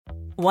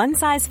One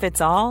size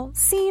fits all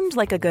seemed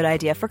like a good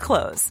idea for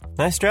clothes.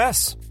 Nice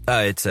dress.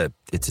 It's a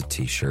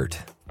t-shirt.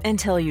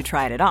 Until you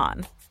tried it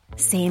on.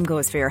 Same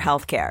goes for your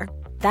healthcare.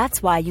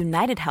 That's why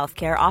United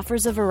Healthcare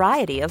offers a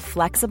variety of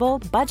flexible,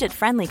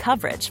 budget-friendly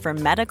coverage for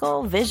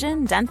medical,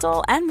 vision,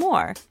 dental, and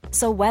more.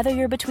 So whether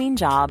you're between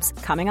jobs,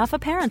 coming off a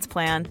parent's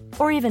plan,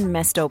 or even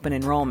missed open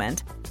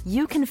enrollment,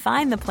 you can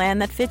find the plan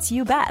that fits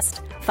you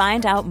best.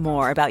 Find out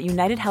more about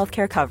United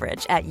Healthcare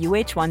coverage at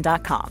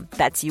uh1.com.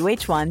 That's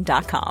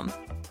uh1.com.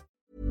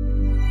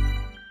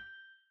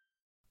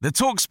 The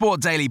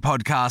TalkSport Daily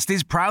podcast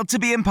is proud to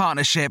be in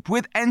partnership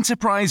with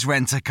Enterprise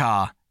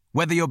Rent-A-Car.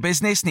 Whether your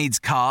business needs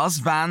cars,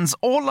 vans,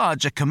 or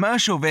larger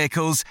commercial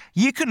vehicles,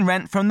 you can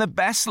rent from the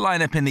best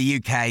lineup in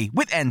the UK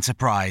with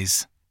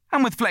Enterprise.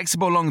 And with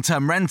flexible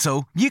long-term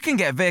rental, you can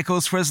get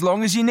vehicles for as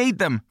long as you need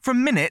them,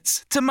 from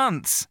minutes to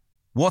months.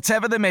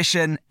 Whatever the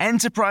mission,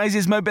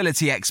 Enterprise's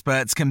mobility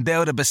experts can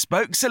build a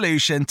bespoke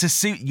solution to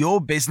suit your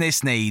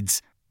business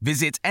needs.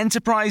 Visit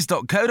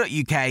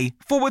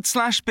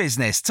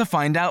enterprise.co.uk/business to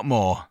find out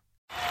more.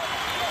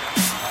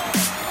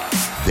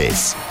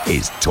 This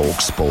is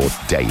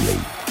TalkSport Daily.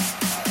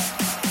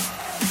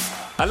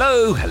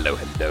 Hello.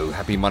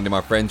 Happy Monday,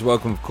 my friends.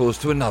 Welcome, of course,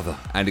 to another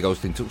Andy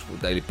Goldstein TalkSport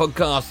Daily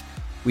podcast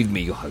with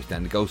me, your host,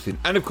 Andy Goldstein.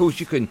 And, of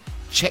course, you can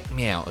check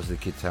me out, as the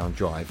kids say, on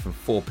Drive from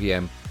 4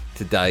 p.m.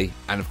 today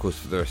and, of course,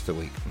 for the rest of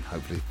the week and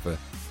hopefully for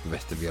the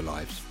rest of your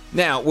lives.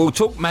 Now, we'll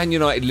talk Man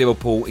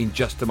United-Liverpool in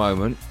just a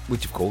moment,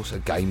 which, of course, a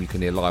game you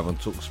can hear live on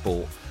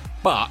TalkSport.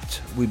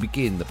 But we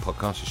begin the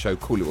podcast, the show,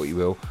 call it what you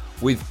will,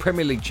 with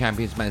Premier League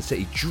champions Man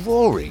City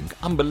drawing,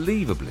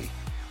 unbelievably,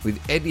 with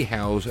Eddie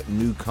Howe's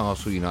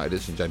Newcastle United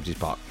at St James's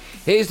Park.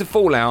 Here's the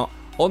fallout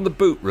on the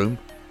boot room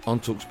on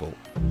TalkSport.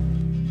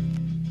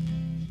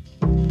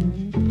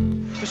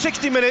 For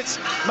 60 minutes,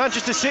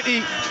 Manchester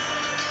City,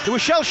 they were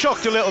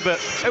shell-shocked a little bit.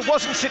 It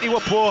wasn't City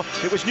were poor,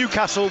 it was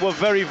Newcastle were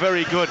very,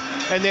 very good.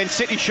 And then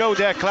City showed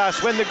their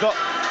class when they got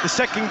the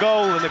second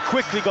goal and they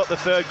quickly got the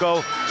third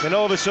goal. Then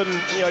all of a sudden,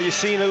 you're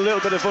seeing a little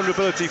bit of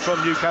vulnerability from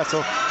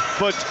Newcastle.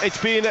 But it's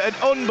been an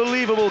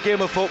unbelievable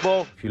game of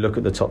football. If you look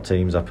at the top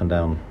teams up and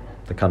down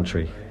the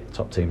country,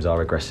 top teams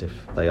are aggressive.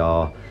 They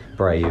are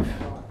brave,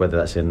 whether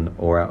that's in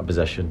or out of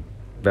possession.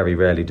 Very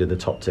rarely do the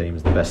top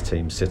teams, the best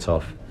teams, sit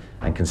off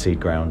and concede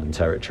ground and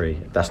territory.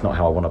 That's not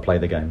how I want to play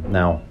the game.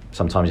 Now,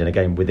 sometimes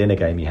within a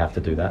game, you have to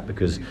do that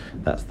because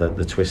that's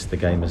the twist the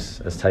game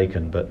has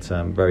taken. But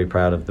I'm very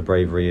proud of the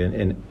bravery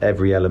in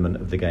every element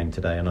of the game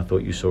today, and I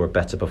thought you saw a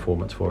better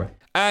performance for it.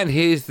 And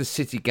here's the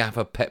City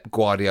gaffer, Pep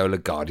Guardiola.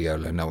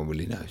 No one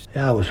really knows.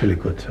 Yeah, it was really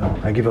good. So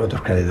I give a lot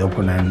of credit to the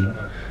opponent.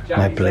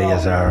 My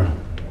players are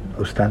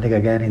outstanding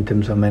again in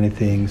terms of many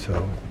things.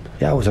 So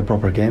yeah, it was a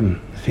proper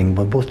game. I think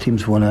but both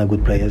teams want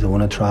good players. They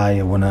want to try.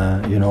 They want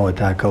to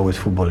attack. Always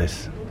football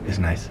is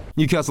nice.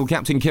 Newcastle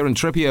captain Kieran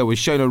Trippier was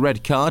shown a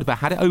red card but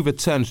had it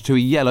overturned to a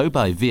yellow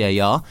by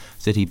VAR.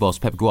 City boss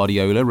Pep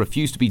Guardiola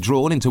refused to be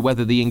drawn into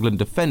whether the England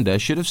defender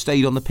should have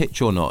stayed on the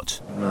pitch or not.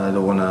 I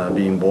don't want to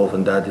be involved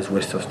in that. It's a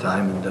waste of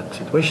time in that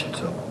situation.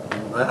 So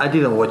I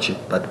didn't watch it,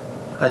 but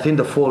I think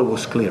the fall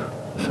was clear.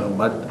 So,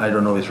 but I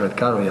don't know if it's red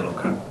card or yellow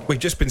card. We've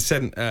just been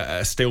sent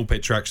a still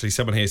picture, actually.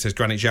 Someone here says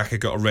Granit Xhaka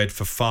got a red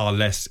for far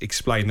less.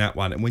 Explain that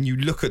one. And when you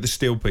look at the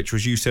still picture,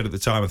 as you said at the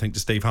time, I think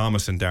to Steve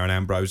Harmison, Darren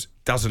Ambrose,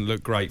 doesn't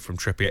look great from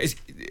Trippier.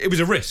 It was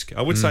a risk,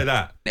 I would say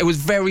that. It was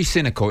very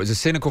cynical. It was a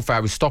cynical foul.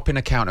 It was stopping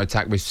a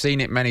counter-attack. We've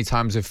seen it many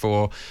times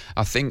before.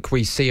 I think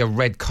we see a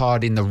red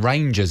card in the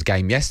Rangers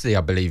game yesterday,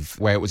 I believe,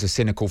 where it was a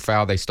cynical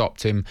foul. They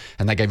stopped him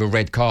and they gave a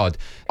red card.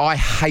 I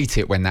hate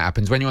it when that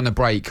happens. When you're on the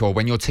break or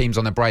when your team's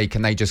on the break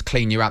and they just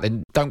clean you out,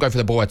 then don't go for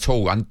the ball at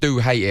all. I do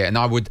hate it, and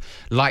I would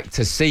like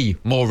to see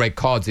more red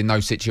cards in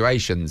those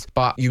situations,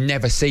 but you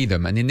never see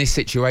them. And in this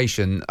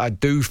situation, I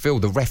do feel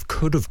the ref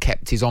could have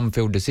kept his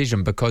on-field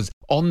decision because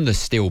on the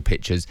still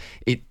pictures,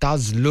 it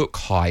does look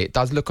high. It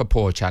does look a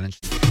poor challenge.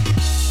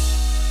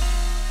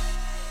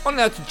 On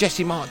now to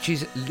Jesse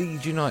March's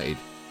Leeds United,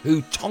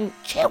 who tonked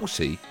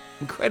Chelsea.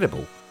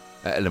 Incredible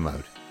at Ellen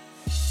Road.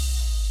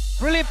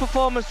 Brilliant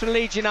performance from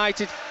Leeds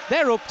United.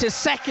 They're up to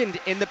second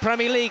in the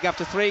Premier League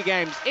after 3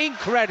 games.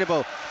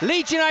 Incredible.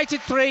 Leeds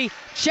United 3,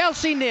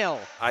 Chelsea 0.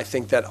 I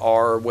think that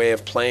our way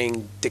of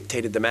playing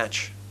dictated the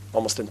match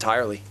almost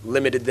entirely.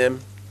 Limited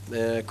them,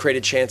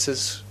 created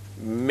chances,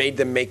 made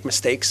them make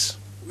mistakes.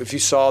 If you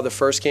saw the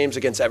first games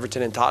against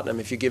Everton and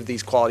Tottenham, if you give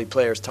these quality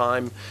players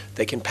time,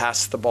 they can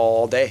pass the ball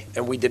all day.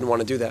 And we didn't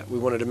want to do that. We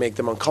wanted to make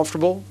them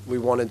uncomfortable. We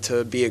wanted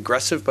to be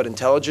aggressive but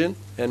intelligent.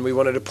 And we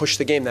wanted to push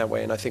the game that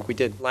way, and I think we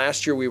did.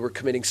 Last year we were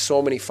committing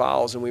so many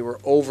fouls and we were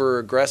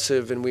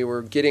over-aggressive and we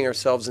were getting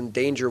ourselves in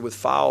danger with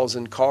fouls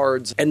and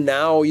cards. And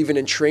now even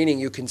in training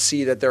you can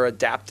see that they're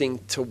adapting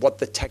to what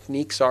the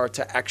techniques are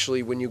to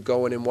actually, when you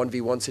go in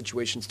 1v1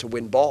 situations, to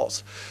win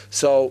balls.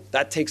 So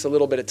that takes a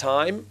little bit of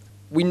time.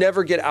 We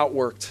never get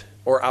outworked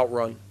or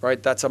outrun,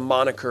 right? That's a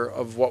moniker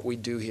of what we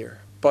do here.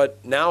 But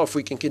now if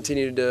we can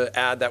continue to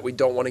add that we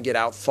don't want to get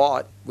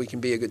outthought, we can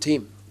be a good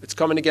team. It's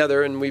coming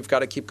together and we've got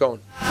to keep going.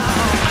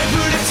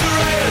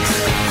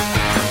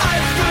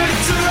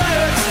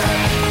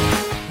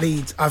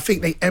 Leeds, I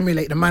think they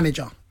emulate the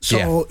manager.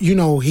 So, you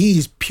know,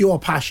 he's pure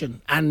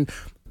passion, and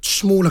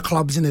smaller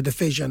clubs in the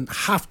division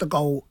have to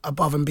go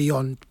above and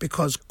beyond,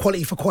 because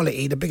quality for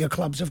quality, the bigger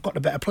clubs have got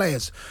the better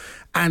players.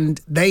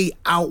 And they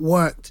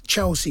outworked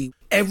Chelsea.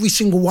 Every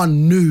single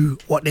one knew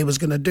what they was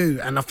going to do.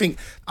 And I think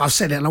I've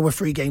said it, and we're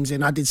 3 games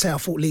in, I did say I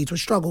thought Leeds would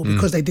struggle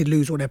because they did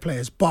lose all their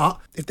players. But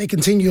if they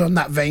continue on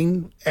that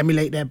vein,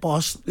 emulate their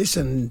boss,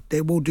 listen, they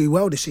will do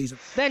well this season.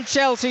 Then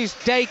Chelsea's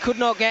day could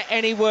not get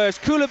any worse.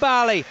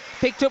 Koulibaly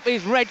picked up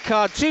his red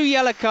card, 2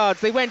 yellow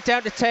cards. They went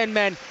down to 10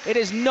 men. It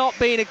has not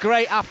been a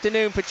great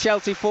afternoon for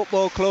Chelsea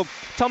Football Club.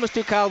 Thomas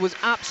Tuchel was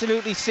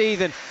absolutely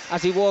seething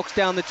as he walks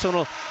down the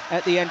tunnel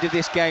at the end of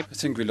this game. I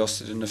think we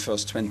lost it in the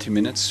first 20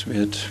 minutes.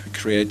 We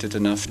created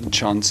enough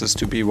chances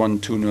to be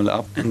 1-2-0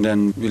 up, and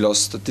then we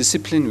lost the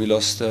discipline, we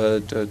lost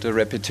the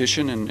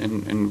repetition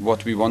in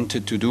what we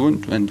wanted to do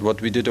and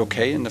what we did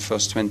okay in the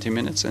first 20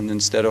 minutes, and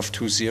instead of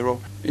 2-0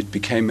 it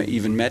became an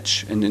even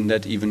match, and in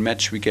that even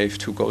match we gave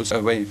 2 goals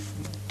away,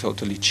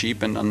 totally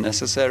cheap and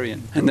unnecessary,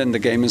 and then the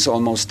game is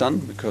almost done,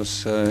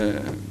 because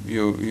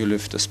you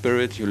lift the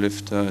spirit, you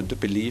lift the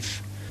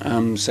belief.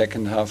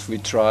 Second half we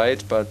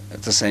tried, but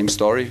it's the same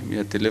story. We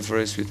had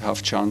deliveries, we had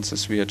half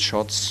chances, we had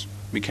shots.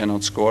 We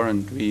cannot score,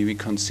 and we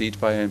concede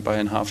by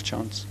a half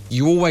chance.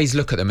 You always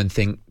look at them and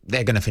think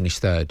they're going to finish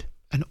third.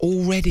 And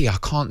already I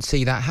can't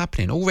see that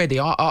happening. Already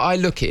I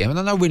look at him, and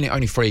I know we're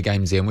only 3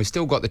 games in. We've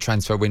still got the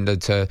transfer window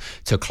to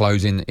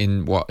close in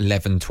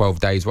 11, 12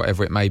 days,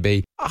 whatever it may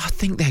be. I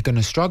think they're going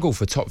to struggle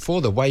for top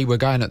 4 the way we're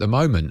going at the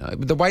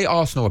moment. The way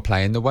Arsenal are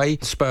playing, the way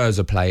Spurs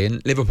are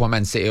playing, Liverpool and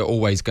Man City are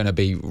always going to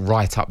be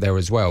right up there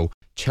as well.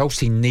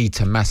 Chelsea need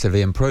to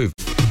massively improve.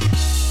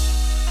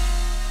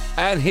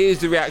 And here's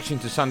the reaction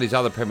to Sunday's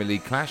other Premier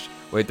League clash,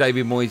 where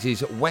David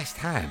Moyes' West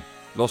Ham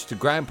lost to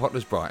Graham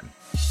Potter's Brighton.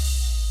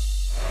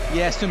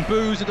 Yes, some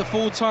boos at the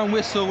full-time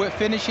whistle. It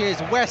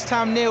finishes West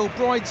Ham 0,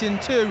 Brighton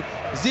 2.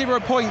 0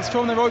 points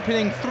from their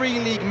opening 3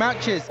 league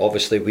matches.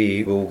 Obviously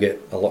we will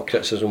get a lot of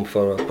criticism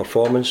for our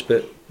performance,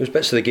 but there was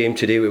bits of the game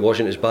today which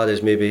wasn't as bad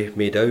as maybe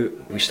made out.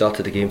 We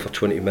started the game for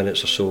 20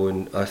 minutes or so,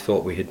 and I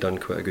thought we had done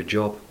quite a good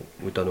job.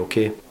 We'd done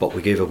okay, but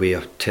we gave away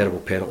a terrible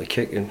penalty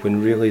kick, and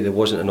when really there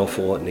wasn't an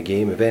awful lot in the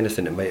game. If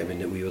anything, it might have been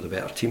that we were the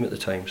better team at the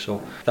time,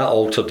 so that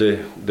altered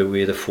the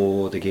way the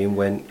flow of the game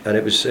went, and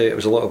it was a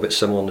little bit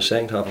similar in the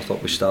second half. I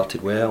thought we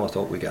started well, I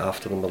thought we got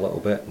after them a little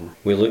bit, and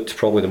we looked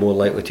probably the more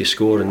likely to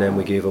score, and then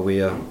we gave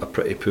away a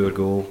pretty poor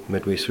goal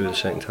midway through the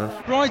second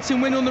half.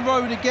 Brighton win on the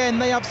road again.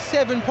 They have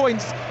 7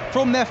 points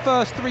from their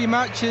first 3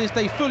 matches.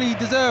 They fully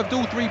deserved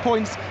all 3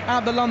 points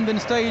at the London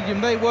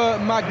Stadium. They were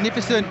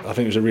magnificent. I think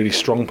it was a really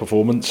strong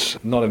performance,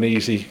 not an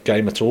easy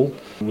game at all.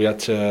 We had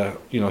to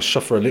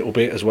suffer a little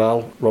bit as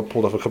well. Rob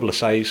pulled off a couple of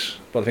saves,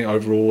 but I think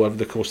overall over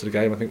the course of the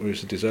game I think we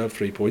deserved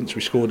 3 points.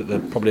 We scored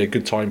at probably a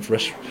good time for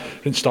us.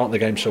 We didn't start the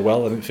game so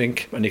well, I don't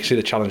think, and you can see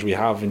the challenge we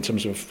have in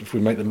terms of if we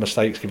make the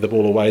mistakes, give the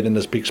ball away, then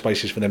there's big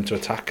spaces for them to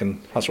attack,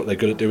 and that's what they're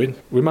good at doing.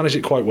 We managed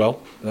it quite well.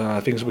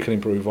 Things we can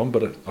improve on,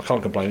 but I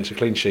can't complain. It's a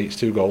clean sheet, it's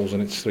 2 goals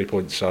and it's 3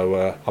 points,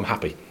 so I'm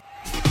happy.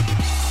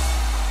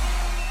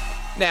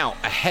 Now,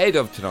 ahead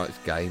of tonight's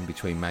game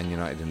between Man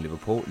United and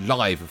Liverpool,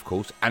 live, of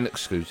course, and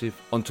exclusive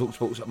on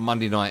TalkSport's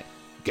Monday night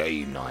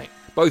game night,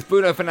 both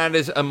Bruno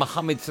Fernandes and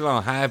Mohamed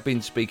Salah have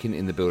been speaking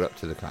in the build-up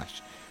to the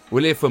clash.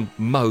 We'll hear from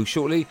Mo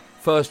shortly.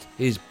 First,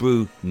 here's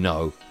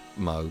Bruno.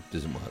 Mo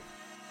doesn't work.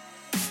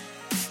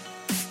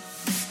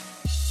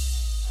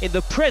 In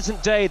the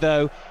present day,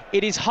 though,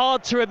 it is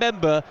hard to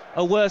remember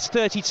a worse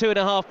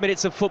 32.5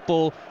 minutes of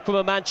football from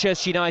a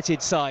Manchester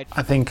United side.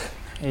 I think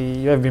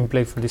you have been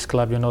playing for this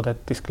club, you know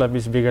that this club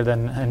is bigger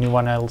than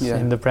anyone else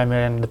in the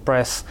Premier, and the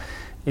press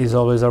is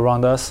always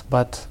around us.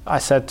 But I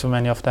said to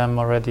many of them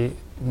already,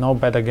 no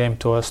better game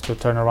to us to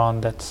turn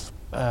around that's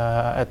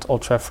at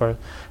Old Trafford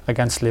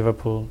against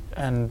Liverpool,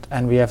 and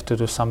we have to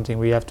do something.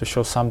 We have to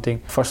show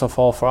something, first of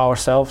all for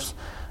ourselves,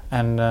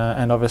 and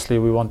obviously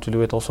we want to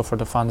do it also for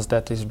the fans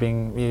that is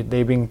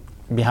being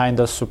behind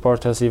us,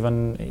 support us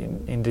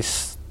even in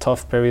this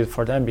tough period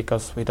for them,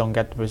 because we don't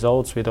get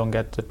results, we don't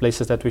get the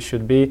places that we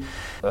should be.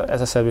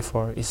 As I said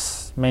before,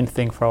 it's main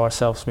thing for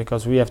ourselves,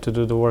 because we have to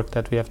do the work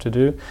that we have to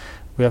do.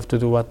 We have to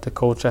do what the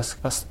coach asks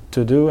us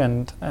to do,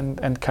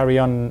 and carry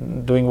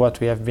on doing what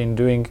we have been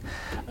doing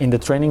in the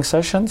training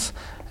sessions,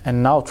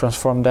 and now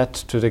transform that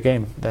to the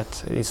game.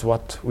 That is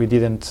what we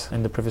didn't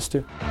in the previous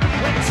 2.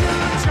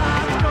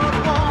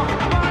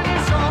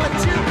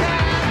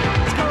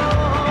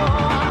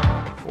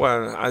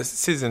 Well, as the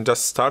season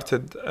just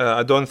started,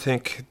 I don't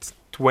think it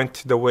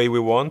went the way we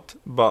want,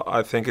 but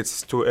I think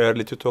it's too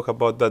early to talk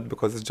about that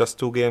because it's just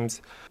 2 games.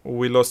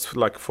 We lost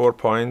like 4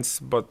 points,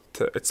 but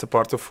it's a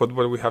part of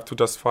football. We have to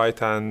just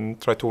fight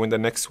and try to win the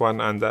next one,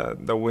 and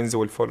the wins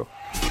will follow.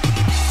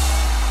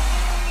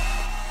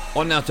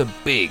 On now to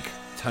big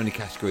Tony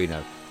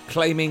Cascarino,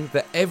 claiming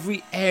that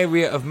every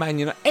area of Man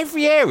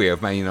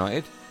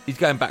United is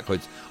going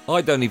backwards. I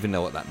don't even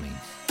know what that means.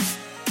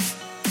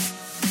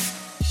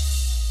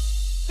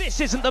 This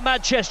isn't the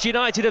Manchester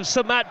United of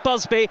Sir Matt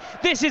Busby.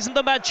 This isn't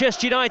the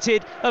Manchester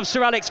United of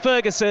Sir Alex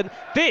Ferguson.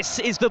 This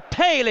is the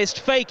palest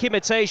fake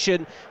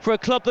imitation for a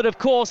club that, of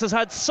course, has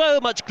had so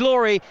much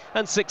glory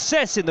and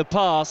success in the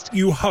past.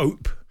 You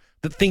hope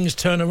that things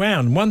turn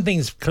around. One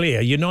thing's clear,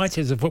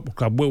 United as a football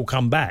club will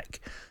come back.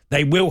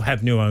 They will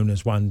have new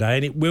owners one day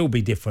and it will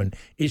be different.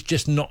 It's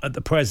just not at the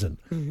present.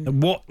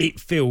 And what it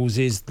feels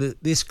is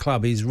that this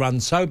club is run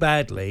so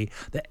badly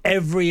that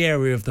every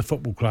area of the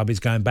football club is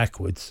going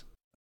backwards.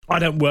 I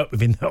don't work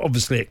with him,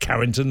 obviously, at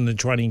Carrington, the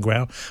training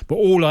ground, but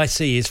all I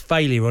see is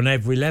failure on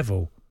every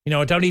level. You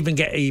know, I don't even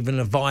get a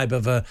vibe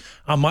of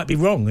I might be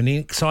wrong, an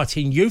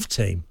exciting youth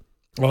team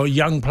or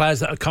young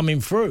players that are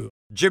coming through.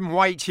 Jim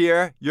White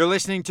here. You're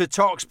listening to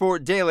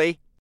TalkSport Daily.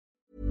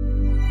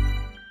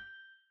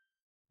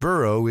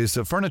 Burrow is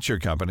a furniture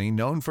company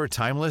known for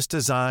timeless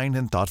design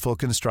and thoughtful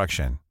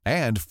construction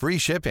and free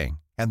shipping,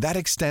 and that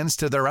extends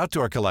to their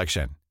outdoor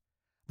collection.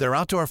 Their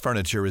outdoor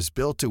furniture is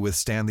built to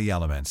withstand the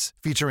elements,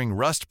 featuring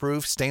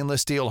rust-proof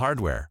stainless steel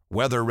hardware,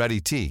 weather-ready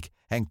teak,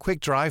 and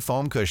quick-dry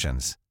foam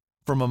cushions.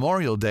 For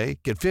Memorial Day,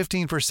 get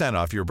 15%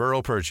 off your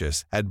Burrow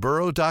purchase at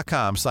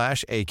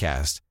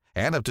burrow.com/ACAST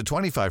and up to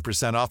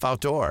 25% off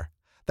outdoor.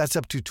 That's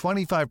up to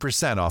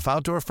 25% off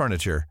outdoor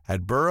furniture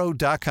at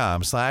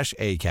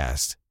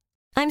burrow.com/ACAST.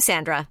 I'm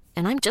Sandra,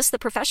 and I'm just the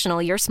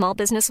professional your small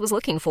business was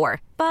looking for.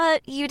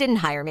 But you didn't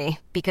hire me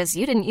because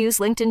you didn't use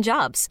LinkedIn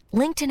Jobs.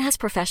 LinkedIn has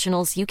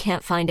professionals you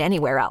can't find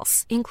anywhere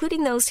else,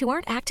 including those who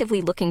aren't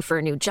actively looking for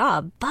a new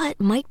job,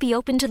 but might be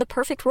open to the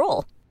perfect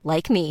role,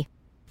 like me.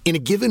 In a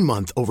given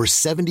month, over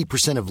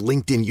 70% of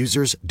LinkedIn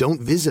users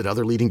don't visit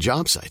other leading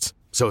job sites.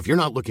 So if you're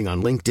not looking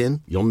on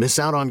LinkedIn, you'll miss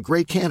out on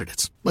great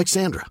candidates, like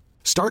Sandra.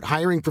 Start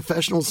hiring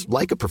professionals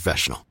like a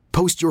professional.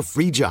 Post your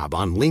free job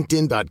on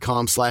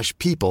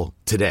linkedin.com/people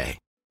today.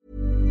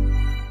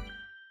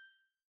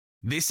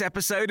 This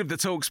episode of the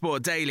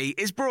TalkSport Daily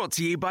is brought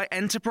to you by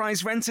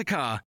Enterprise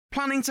Rent-A-Car.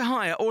 Planning to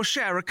hire or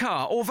share a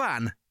car or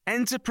van?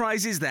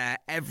 Enterprise is there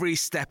every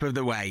step of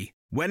the way.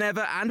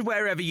 Whenever and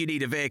wherever you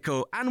need a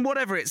vehicle and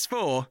whatever it's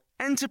for,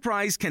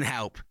 Enterprise can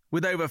help.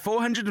 With over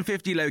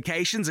 450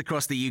 locations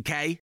across the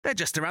UK, they're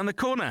just around the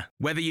corner.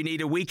 Whether you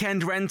need a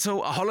weekend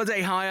rental, a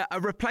holiday hire, a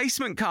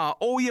replacement car,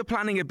 or you're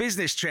planning a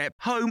business trip,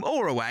 home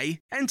or away,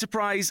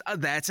 Enterprise are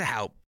there to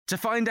help. To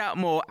find out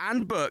more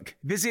and book,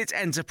 visit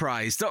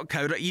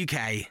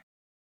enterprise.co.uk.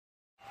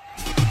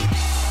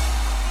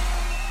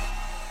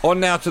 On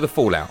now to the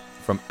fallout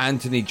from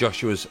Anthony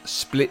Joshua's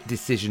split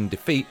decision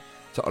defeat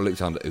to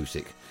Alexander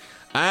Usyk.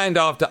 And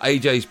after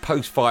AJ's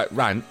post-fight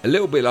rant, a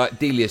little bit like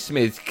Delia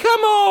Smith's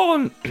 "Come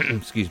on!"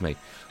 excuse me,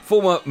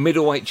 former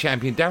middleweight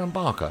champion Darren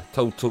Barker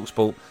told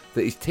TalkSport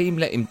that his team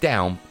let him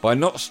down by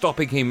not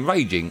stopping him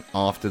raging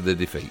after the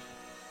defeat.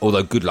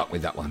 Although good luck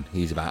with that one,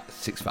 he's about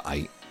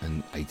 6'8"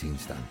 and 18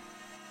 stone.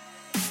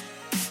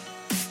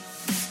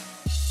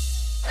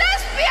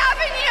 Let's be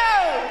having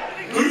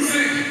you!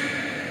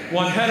 Usyk,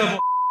 one hell of a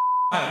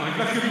man.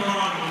 Let's give him a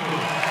round of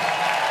applause.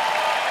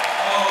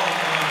 Oh,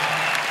 man.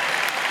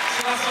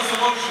 That's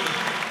emotion.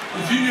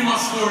 If you knew my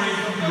story,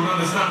 you would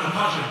understand the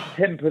passion.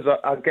 Tempers,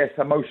 I guess,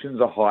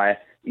 emotions are high.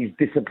 He's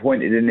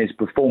disappointed in his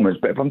performance.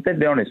 But if I'm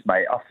deadly honest,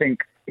 mate, I think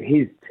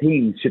his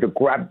team should have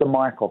grabbed the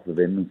mic off of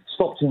him and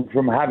stopped him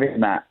from having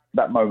that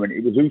moment.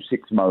 It was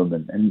Usyk's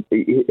moment. And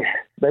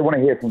they want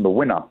to hear from the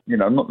winner, you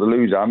know, not the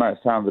loser. I know it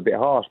sounds a bit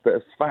harsh, but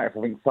as fact,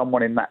 I think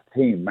someone in that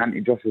team,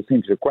 Anthony Joshua's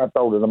team, should have grabbed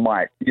hold of the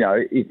mic. You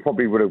know, he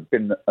probably would have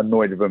been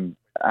annoyed with him,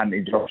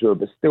 Anthony Joshua,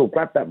 but still,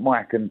 grab that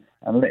mic and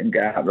let him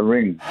get out of the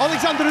ring.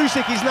 Alexander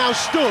Usyk is now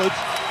stood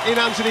in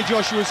Anthony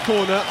Joshua's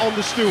corner on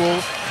the stool,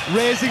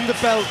 raising the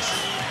belt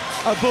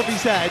above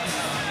his head,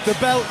 the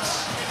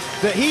belts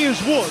that he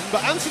has won,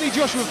 but Anthony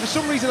Joshua for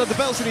some reason had the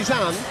belts in his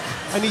hand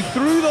and he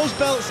threw those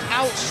belts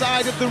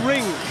outside of the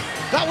ring.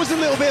 That was a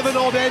little bit of an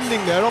odd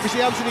ending there.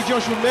 Obviously Anthony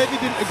Joshua maybe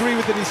didn't agree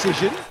with the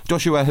decision.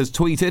 Joshua has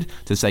tweeted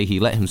to say he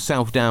let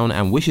himself down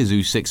and wishes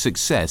Usyk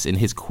success in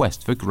his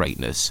quest for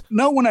greatness.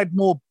 No one had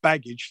more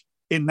baggage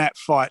in that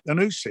fight than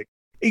Usyk.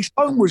 His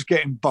home was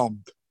getting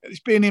bombed.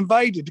 It's being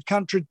invaded. The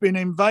country's been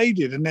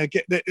invaded and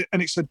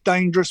it's a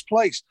dangerous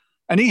place.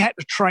 And he had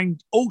to train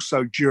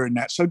also during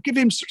that. So give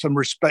him some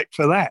respect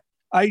for that.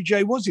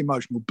 AJ was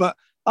emotional. But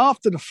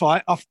after the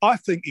fight, I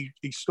think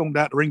he stormed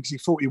out the ring because he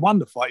thought he won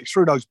the fight. He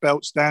threw those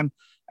belts down.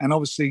 And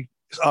obviously,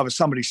 either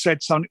somebody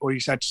said something or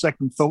he's had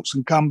second thoughts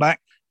and come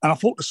back. And I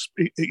thought,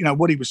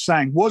 what he was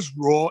saying was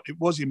raw. It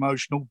was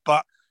emotional.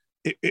 But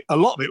a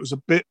lot of it was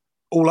a bit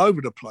all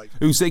over the place.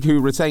 Usyk,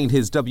 who retained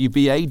his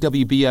WBA,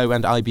 WBO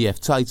and IBF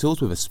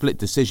titles with a split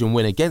decision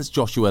win against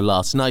Joshua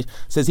last night,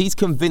 says he's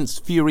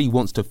convinced Fury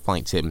wants to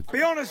fight him.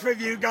 Be honest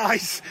with you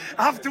guys,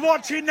 after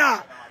watching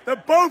that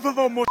both of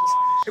them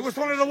it was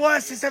one of the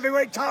worstest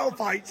heavyweight title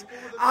fights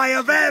I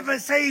have ever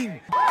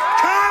seen.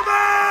 Come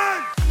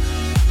on!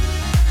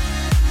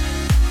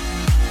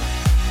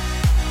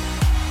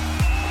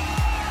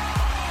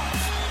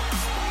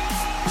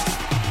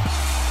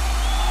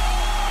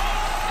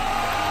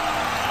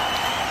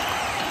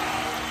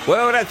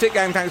 Well, that's it,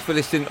 gang. Thanks for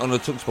listening on the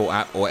TalkSport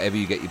app or wherever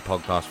you get your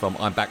podcast from.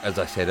 I'm back, as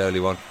I said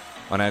earlier on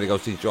Andy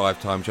Goldstein's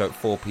Drive Time show at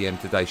 4 p.m.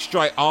 today.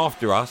 Straight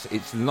after us,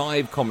 it's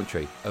live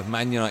commentary of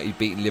Man United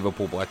beating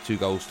Liverpool by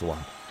 2-1.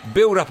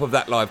 Build-up of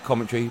that live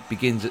commentary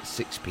begins at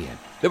 6 p.m.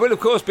 There will, of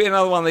course, be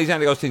another one of these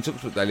Andy Goldstein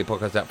TalkSport Daily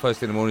podcasts out first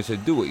thing in the morning, so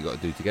do what you got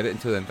to do to get it.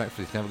 Until then, thanks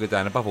for listening. Have a good day,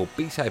 and above all,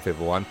 be safe,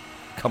 everyone.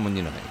 Come on,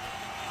 United.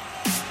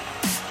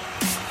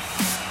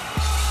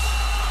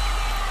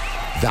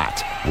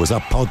 That was a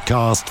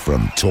podcast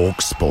from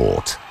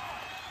TalkSport.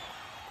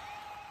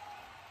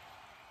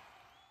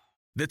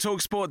 The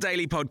TalkSport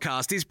Daily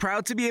podcast is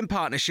proud to be in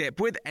partnership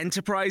with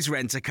Enterprise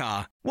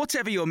Rent-A-Car.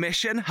 Whatever your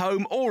mission,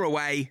 home or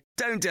away,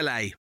 don't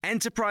delay.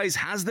 Enterprise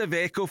has the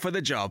vehicle for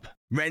the job.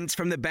 Rent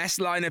from the best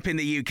lineup in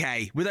the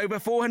UK. With over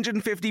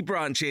 450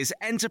 branches,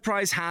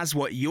 Enterprise has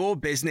what your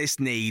business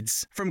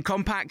needs. From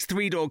compact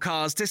 3-door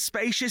cars to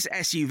spacious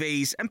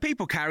SUVs and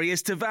people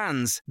carriers to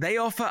vans, they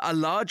offer a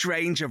large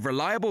range of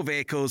reliable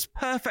vehicles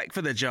perfect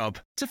for the job.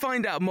 To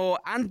find out more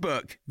and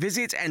book,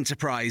 visit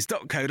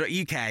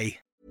enterprise.co.uk.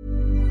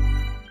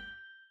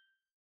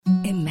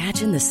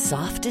 Imagine the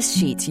softest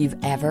sheets you've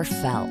ever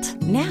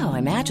felt. Now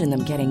imagine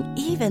them getting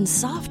even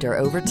softer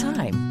over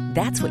time.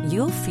 That's what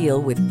you'll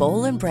feel with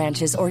Boll &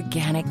 Branch's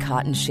organic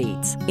cotton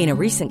sheets. In a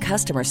recent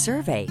customer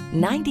survey,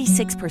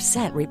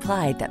 96%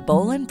 replied that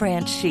Boll &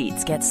 Branch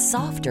sheets get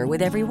softer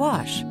with every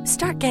wash.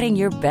 Start getting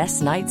your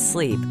best night's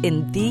sleep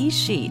in these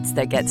sheets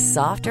that get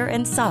softer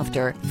and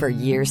softer for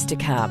years to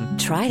come.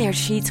 Try their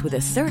sheets with a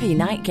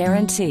 30-night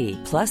guarantee.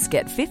 Plus,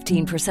 get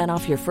 15%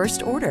 off your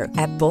first order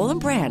at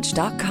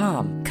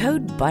bollandbranch.com.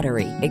 Code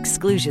BUTTERY.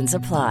 Exclusions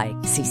apply.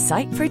 See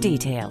site for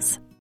details.